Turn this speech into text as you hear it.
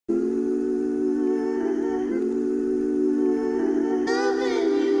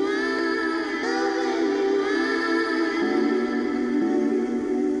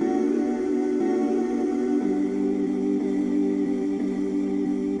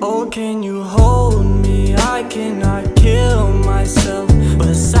Oh, can you hold me? I cannot kill myself.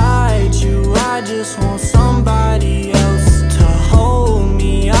 Besides you, I just want somebody else to hold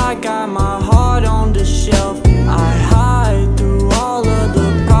me. I got my heart on the shelf. I hide through all of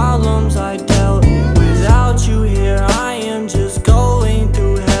the problems I dealt. Without you here, I am just going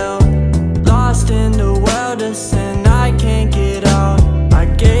through hell. Lost in the world of sin, I can't get out. I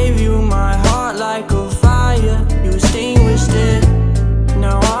gave you my heart like a fire, you extinguished it.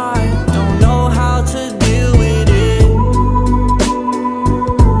 Now I don't know how to deal with it.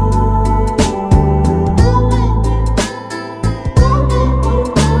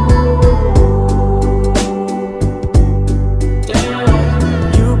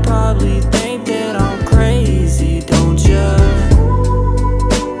 You probably think that I'm crazy, don't you?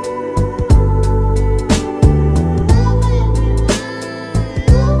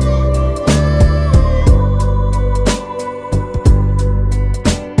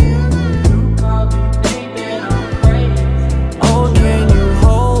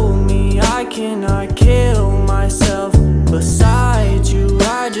 Cannot kill myself. Besides you,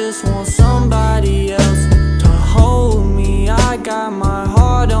 I just want somebody else to hold me. I got my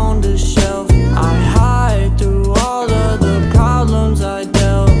heart on the shelf. I hide through all of the problems I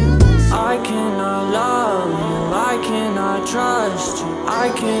dealt. I cannot love you, I cannot trust you.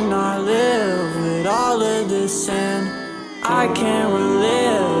 I cannot live with all of this sin. I can't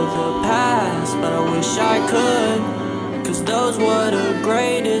relive the past, but I wish I could. Cause those were the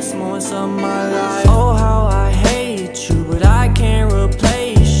greatest moments of my life. Oh, how I hate you, but I can't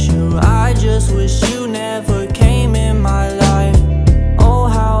replace you. I just wish you never came in my life. Oh,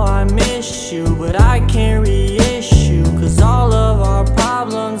 how I miss you, but I can't reissue. Cause all of our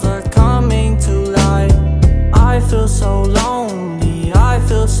problems are coming to light. I feel so lonely.